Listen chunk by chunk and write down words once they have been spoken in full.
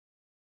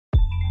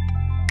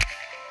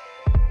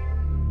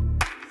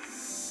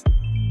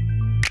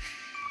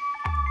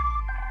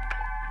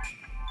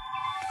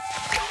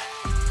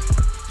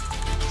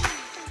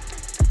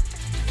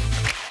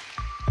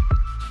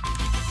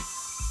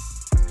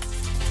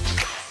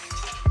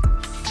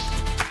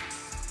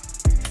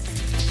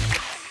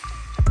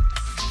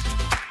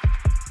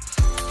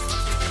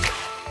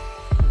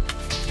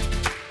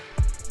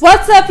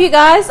What's up, you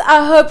guys?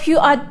 I hope you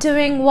are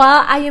doing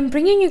well. I am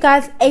bringing you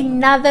guys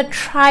another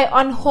try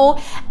on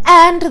haul,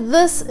 and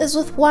this is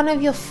with one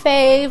of your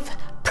fave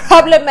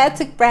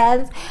problematic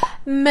brands,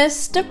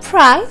 Mr.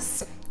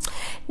 Price.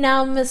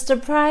 Now,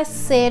 Mr. Price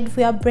said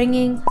we are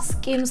bringing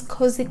SKIMS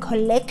COSY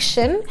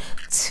collection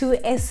to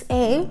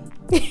SA.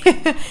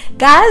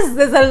 Guys,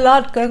 there's a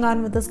lot going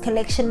on with this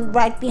collection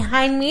right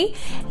behind me.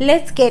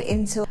 Let's get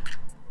into it.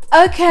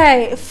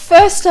 Okay,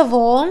 first of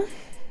all,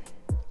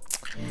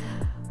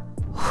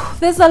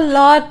 there's a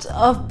lot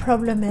of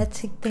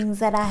problematic things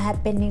that are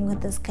happening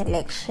with this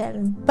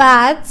collection,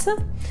 but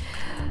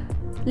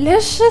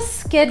let's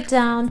just get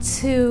down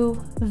to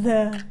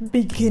the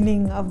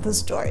beginning of the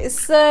story.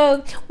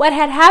 So what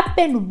had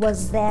happened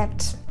was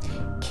that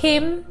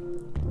Kim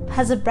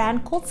has a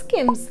brand called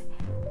SKIMS,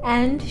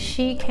 and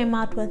she came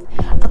out with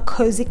a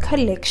cozy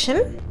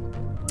collection.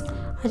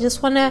 I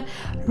just want to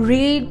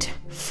read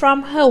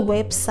from her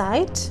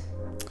website.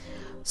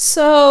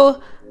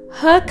 So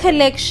her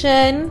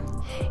collection,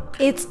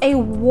 it's a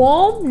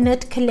warm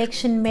knit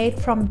collection made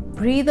from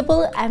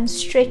breathable and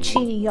stretchy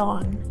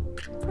yarn.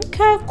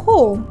 Okay,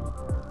 cool.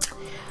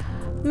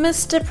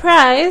 Mr.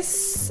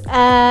 Price,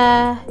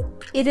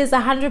 it is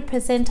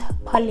 100%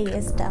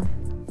 polyester,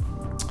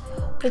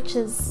 which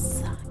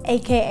is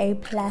aka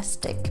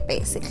plastic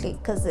basically,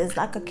 because there's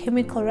like a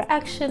chemical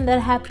reaction that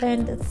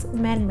happened. It's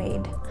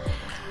man-made.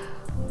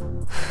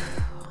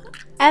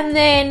 And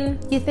then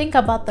you think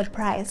about the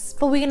price,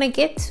 but we're gonna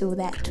get to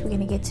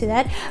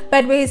that.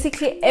 But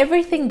basically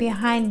everything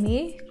behind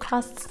me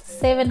costs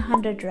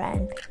 700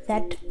 rand,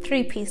 that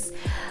 3-piece.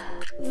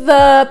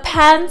 The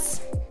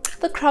pants,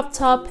 the crop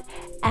top,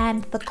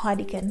 and the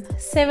cardigan,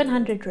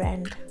 700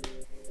 rand.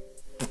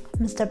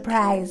 Mr.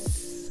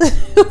 Price.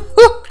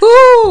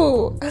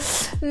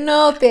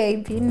 No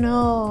baby,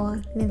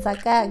 no.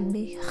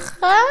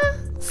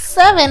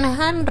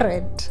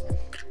 700.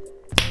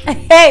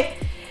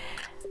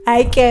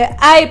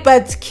 Hey,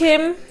 but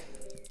Kim,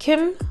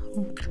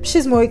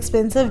 she's more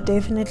expensive,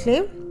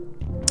 definitely.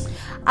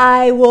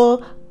 I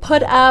will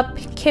put up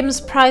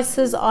Kim's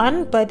prices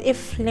on, but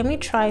let me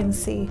try and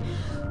see.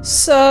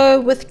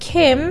 So with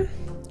Kim,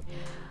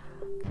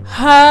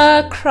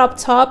 her crop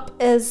top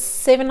is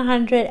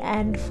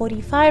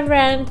 745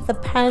 rand, the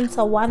pants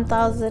are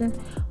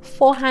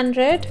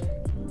 1,400,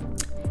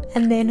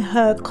 and then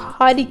her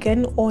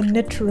cardigan or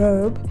knit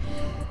robe,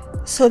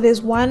 so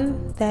there's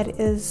one that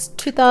is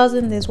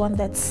 2,000, there's one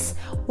that's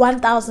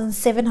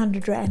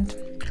 1,700 rand.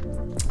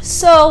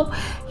 So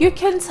you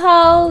can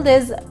tell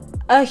there's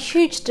a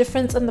huge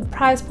difference in the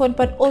price point,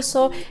 but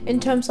also in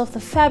terms of the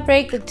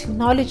fabric, the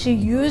technology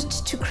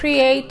used to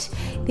create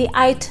the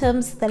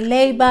items, the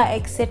labor,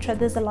 etc.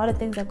 There's a lot of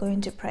things that go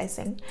into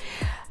pricing.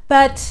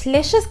 But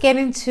let's just get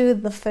into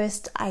the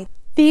first item.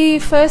 The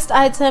first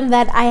item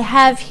that I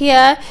have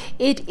here,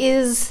 it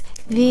is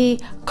the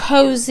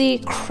cozy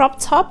crop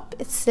top.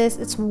 It says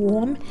it's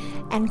warm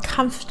and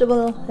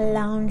comfortable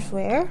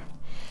loungewear,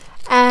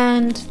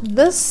 and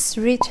this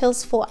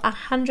retails for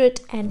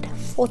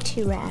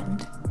 140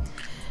 rand.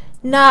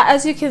 Now,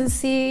 as you can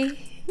see,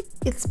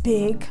 it's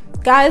big,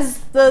 guys.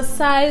 The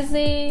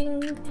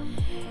sizing,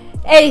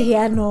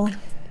 no,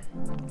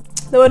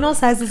 there were no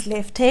sizes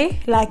left,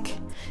 like,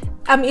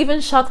 I'm even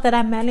shocked that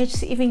I managed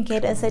to even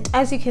get a set.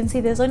 As you can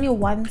see, there's only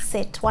one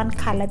set, one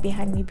color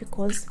behind me,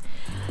 because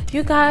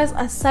you guys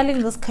are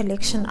selling this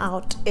collection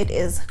out. It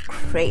is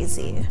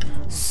crazy.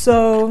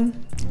 So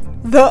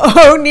the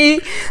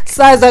only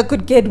size I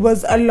could get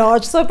was a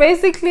large. So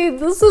basically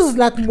this is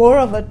like more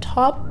of a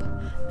top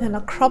than a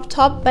crop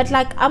top, but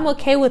like I'm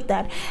okay with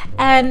that.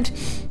 And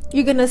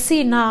you're gonna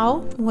see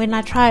now when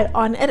I try it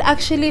on, it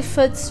actually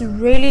fits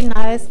really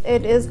nice.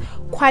 It is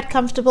quite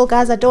comfortable,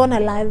 guys. I don't want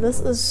to lie,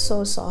 this is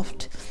so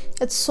soft.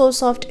 It's so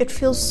soft, it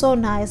feels so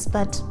nice,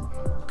 but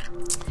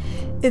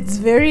it's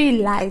very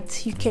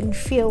light. You can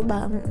feel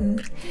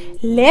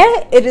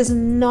it is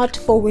not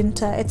for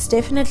winter. It's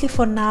definitely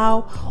for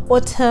now,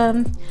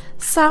 autumn,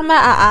 summer.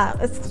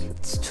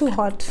 It's too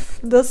hot.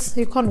 This,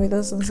 you can't wear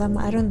this in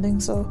summer, I don't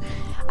think so.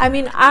 I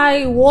mean,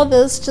 I wore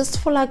this just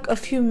for like a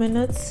few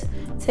minutes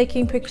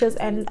taking pictures,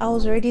 and I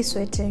was already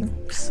sweating.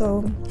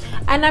 So,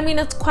 and I mean,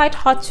 it's quite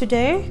hot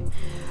today,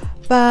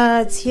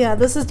 but yeah,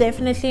 this is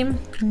definitely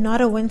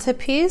not a winter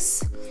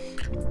piece.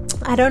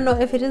 I don't know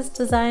if it is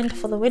designed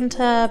for the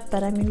winter,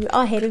 but I mean, we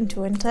are heading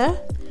to winter.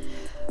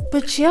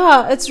 But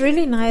yeah, it's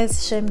really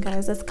nice, Shame,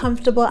 guys. It's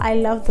comfortable. I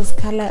love this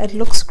color. It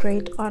looks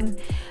great on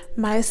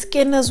my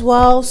skin as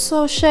well.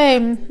 So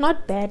Shame,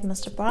 not bad,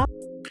 Mr. Brown.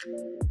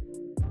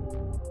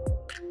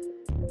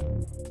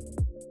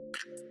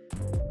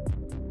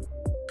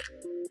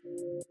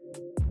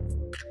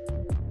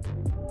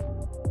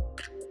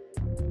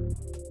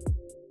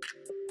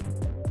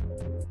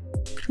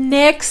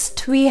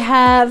 Next we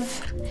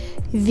have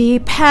the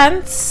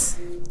pants,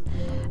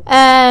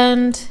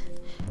 and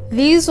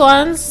these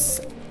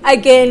ones,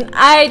 again,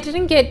 I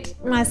didn't get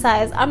my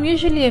size. I'm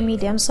usually a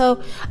medium,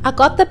 so I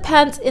got the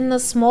pants in the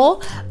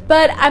small,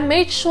 but I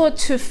made sure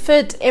to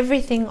fit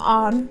everything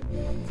on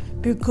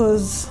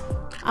because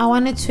I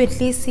wanted to at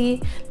least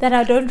see that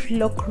I don't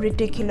look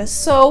ridiculous.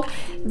 So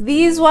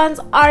these ones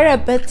are a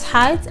bit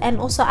tight, and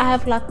also I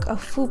have like a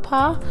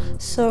fupa,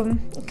 so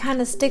it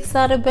kind of sticks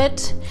out a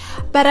bit.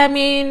 But I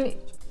mean,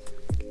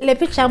 le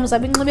pajamas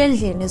I've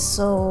been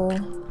so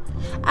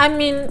I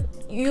mean,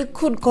 you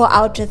could go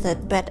out with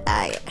it, but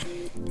I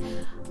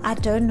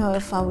don't know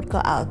if I would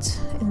go out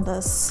in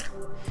this,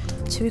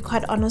 to be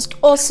quite honest.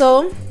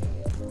 Also,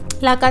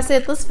 like I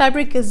said, this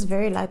fabric is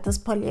very light, this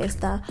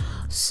polyester,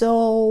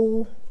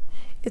 so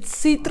it's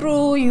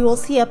see-through. You will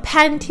see a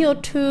panty or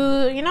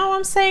two, you know what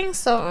I'm saying?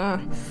 So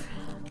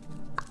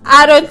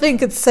I don't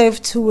think it's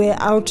safe to wear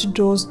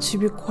outdoors, to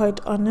be quite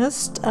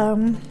honest.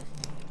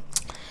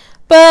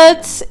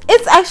 But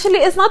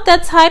it's not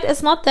that tight,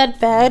 it's not that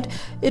bad.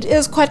 It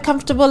is quite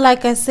comfortable.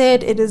 Like I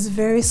said, it is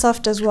very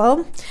soft as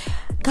well.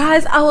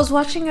 Guys, I was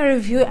watching a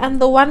review, and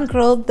the one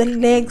girl,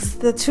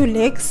 the two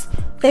legs,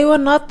 they were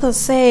not the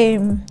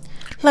same.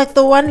 Like,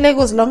 the one leg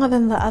was longer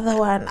than the other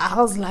one.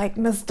 I was like,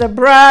 Mr.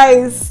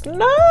 Bryce,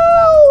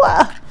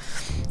 no!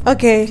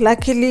 Okay,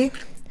 luckily,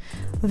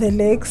 the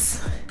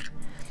legs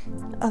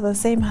are the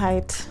same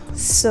height.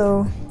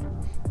 So,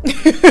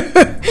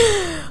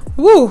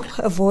 woo,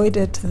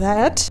 avoided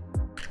that.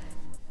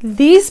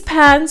 These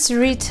pants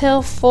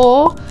retail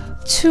for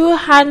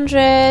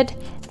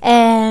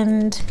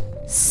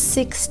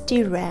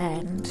 260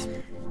 rand.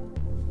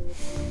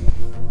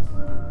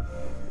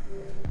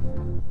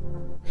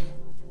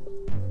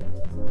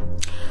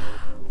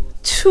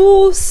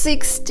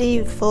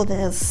 $260 for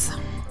this,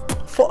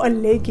 for a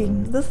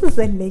legging. This is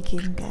a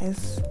legging,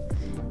 guys.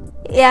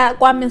 Yeah,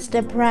 kwa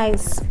Mr.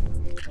 Price.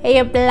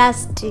 Hey,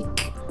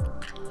 plastic.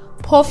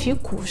 Pof you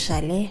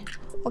kushale.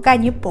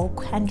 Okanye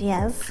book and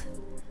yes.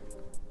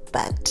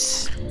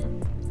 But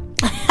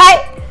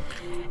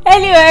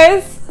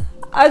anyways,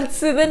 on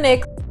to the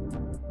next.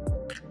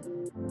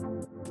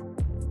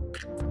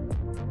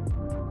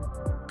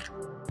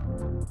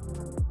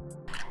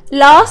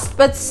 Last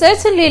but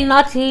certainly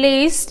not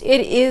least,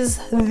 it is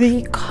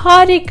the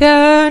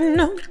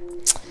cardigan,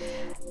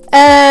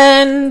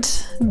 and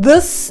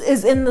this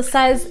is in the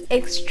size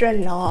extra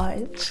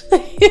large.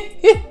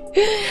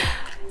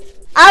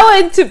 I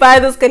went to buy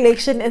this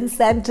collection in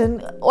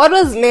Sandton. What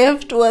was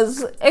left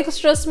was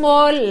extra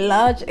small,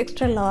 large,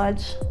 extra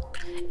large,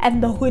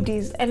 and the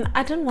hoodies. And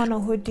I didn't want a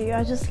hoodie.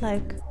 I just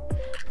like,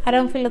 I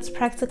don't feel it's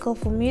practical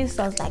for me.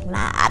 So I was like,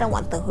 nah, I don't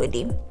want the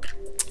hoodie.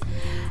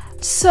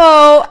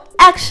 So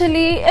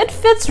actually it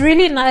fits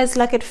really nice.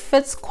 Like, it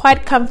fits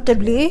quite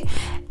comfortably,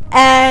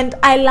 and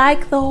I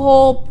like the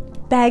whole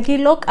baggy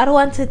look. I don't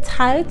want it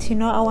tight, you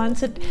know. I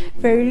want it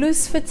very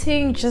loose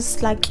fitting,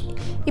 just like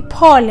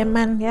ipole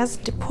man, yes,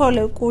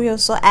 ipole kuyo.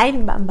 So I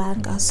ain't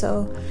bambanga,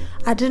 so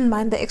I didn't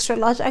mind the extra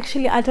large.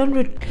 Actually, I don't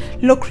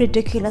look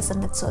ridiculous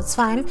in it, so it's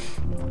fine.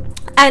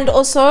 And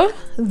also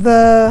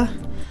the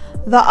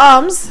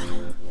arms,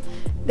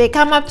 they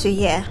come up to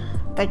here,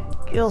 but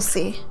you'll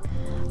see.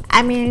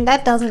 I mean,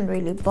 that doesn't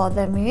really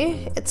bother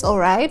me. It's all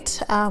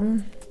right.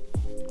 I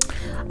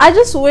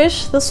just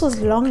wish this was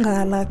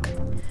longer, like,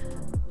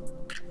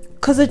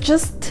 because it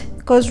just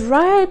goes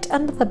right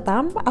under the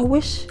bum. I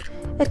wish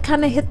it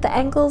kind of hit the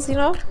ankles, you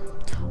know,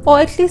 or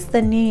at least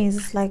the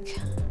knees. Like,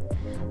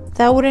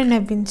 that wouldn't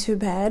have been too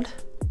bad.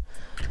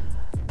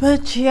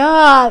 But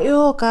yeah,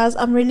 yo guys,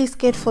 I'm really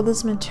scared for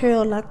this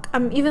material. Like,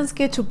 I'm even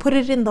scared to put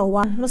it in the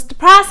one. Mr.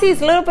 Pricey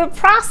is a little bit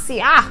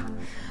pricey.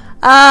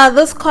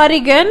 This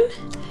cardigan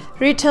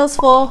retails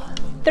for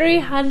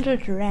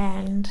 300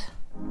 rand.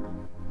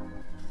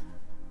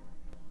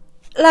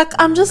 Like,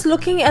 I'm just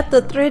looking at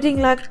the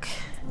threading, like,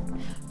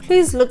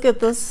 please look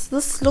at this.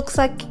 This looks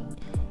like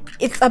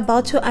it's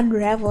about to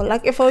unravel.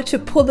 Like, if I were to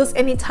pull this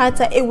any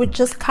tighter, it would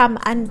just come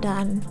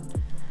undone.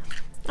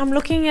 I'm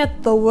looking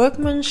at the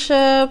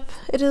workmanship.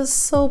 It is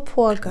so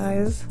poor,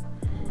 guys.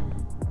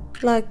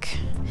 Like,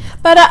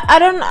 but I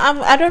don't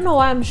know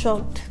why I'm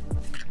shocked,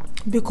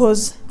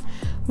 because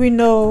we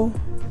know,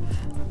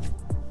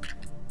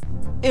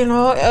 you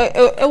know,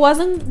 it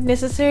wasn't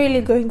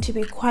necessarily going to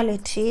be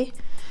quality.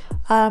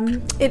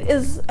 It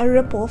is a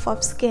ripoff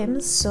of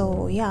SKIMS,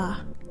 so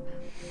yeah.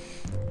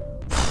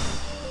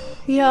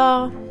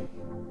 Yeah,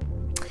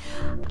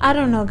 I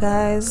don't know,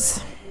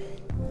 guys.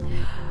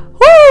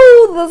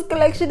 Woo! This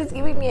collection is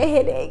giving me a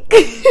headache.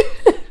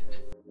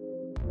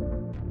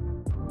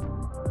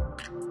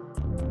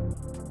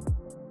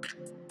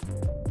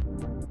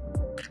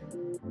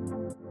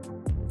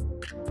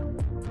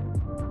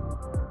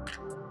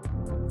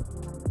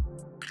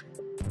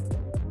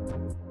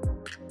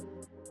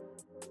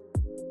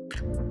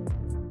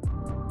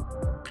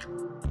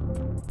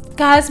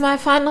 Guys, my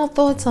final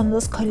thoughts on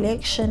this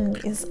collection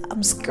is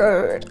I'm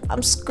scared.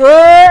 I'm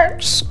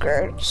scared.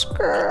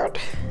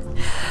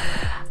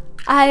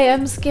 I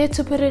am scared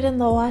to put it in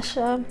the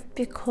washer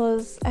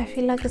because I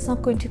feel like it's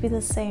not going to be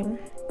the same.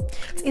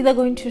 It's either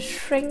going to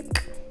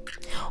shrink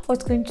or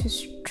it's going to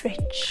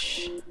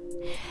stretch.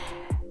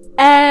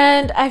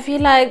 And I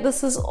feel like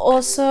this is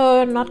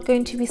also not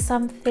going to be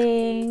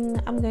something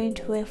I'm going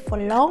to wear for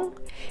long,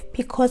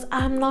 because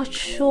I'm not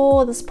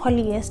sure this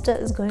polyester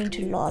is going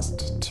to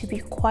last, to be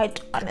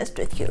quite honest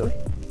with you.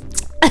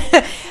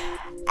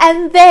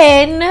 And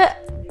then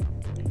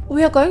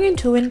we are going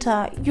into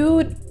winter.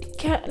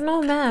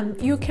 No ma'am,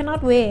 you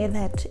cannot wear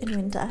that in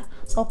winter.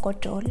 So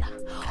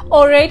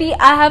already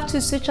I have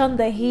to switch on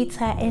the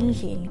heater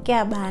endlini,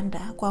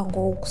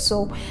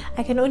 so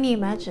I can only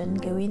imagine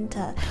the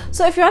winter.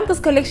 So if you want this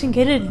collection,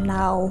 get it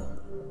now,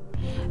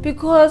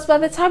 because by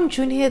the time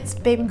June hits,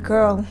 baby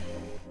girl,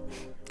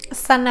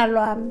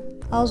 sanalwam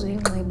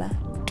awuzuyinxiba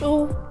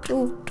tu.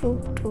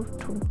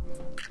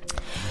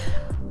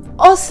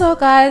 Also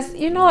guys,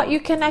 you know what, you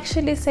can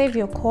actually save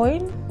your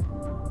coin,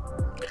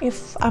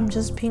 if I'm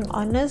just being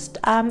honest.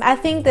 I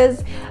think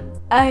there's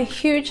a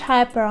huge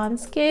hype around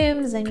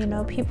SKIMS, and you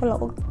know, people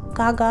are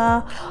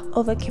gaga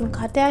over Kim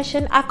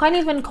Kardashian. I can't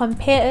even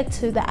compare it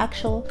to the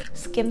actual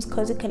SKIMS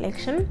cozy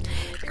collection,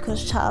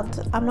 because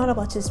child, I'm not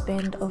about to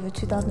spend over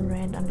 2,000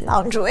 rand on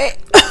loungewear.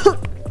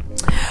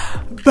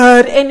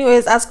 But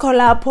anyways, as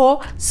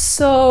Kolapo,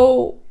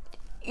 so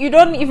you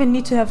don't even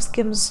need to have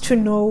SKIMS to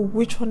know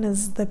which one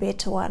is the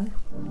better one.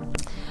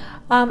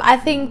 I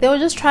think they were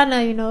just trying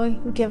to, you know,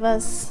 give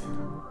us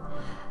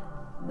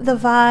the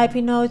vibe,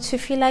 you know, to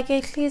feel like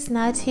at least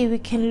Natty, we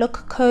can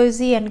look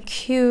cozy and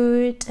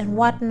cute and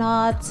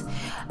whatnot.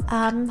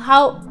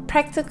 How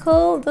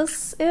practical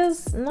this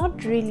is,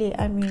 not really.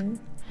 I mean,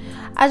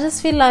 I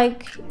just feel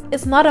like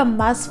it's not a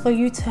must for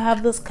you to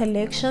have this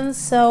collection,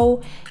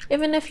 so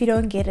even if you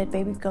don't get it,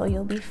 baby girl,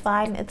 you'll be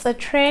fine. It's a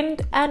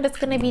trend and it's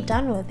gonna be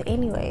done with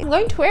anyway. I'm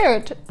going to wear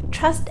it,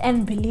 trust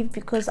and believe,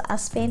 because I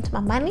spent my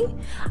money.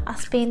 I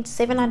spent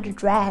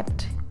 700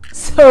 rand.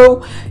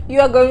 So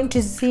you are going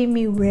to see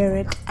me wear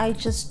it. I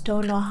just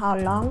don't know how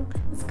long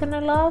it's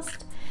gonna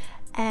last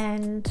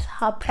and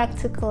how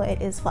practical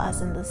it is for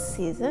us in this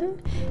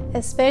season,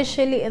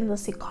 especially in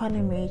this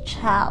economy,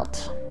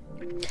 child.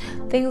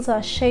 Things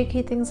are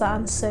shaky, things are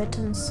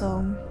uncertain,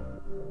 so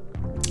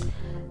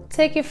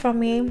take it from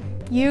me,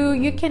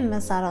 you can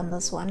miss out on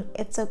this one.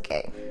 It's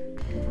okay.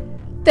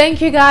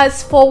 Thank you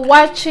guys for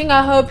watching.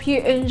 I hope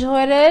you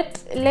enjoyed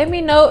it. Let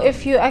me know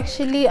if you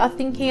actually are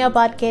thinking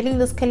about getting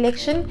this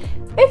collection,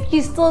 if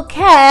you still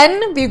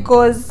can,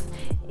 because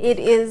it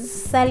is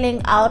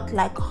selling out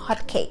like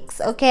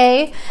hotcakes,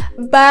 okay?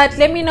 But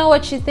let me know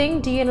what you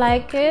think. Do you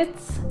like it?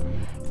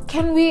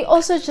 Can we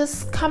also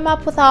just come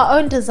up with our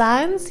own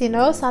designs, you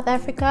know, South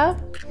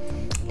Africa?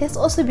 Let's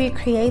also be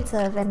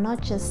creative and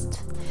not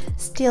just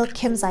steal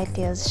Kim's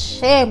ideas.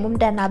 Shame,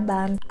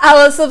 umdana.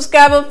 Our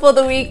subscriber for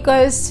the week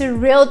goes to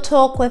Real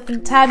Talk with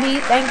Ntabi.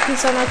 Thank you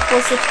so much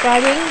for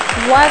subscribing.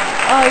 What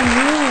are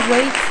you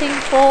waiting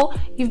for?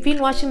 You've been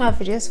watching my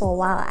videos for a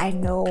while, I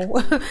know.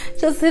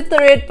 Just hit the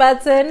red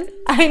button.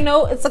 I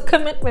know it's a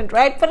commitment,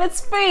 right? But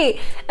it's free.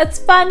 It's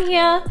fun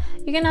here.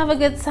 You're gonna have a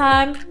good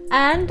time,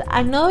 and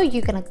I know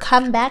you're gonna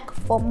come back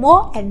for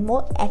more and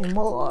more and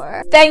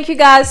more. Thank you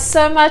guys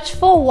so much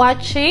for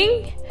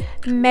watching.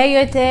 May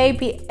your day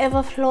be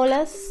ever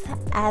flawless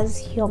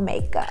as your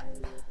makeup.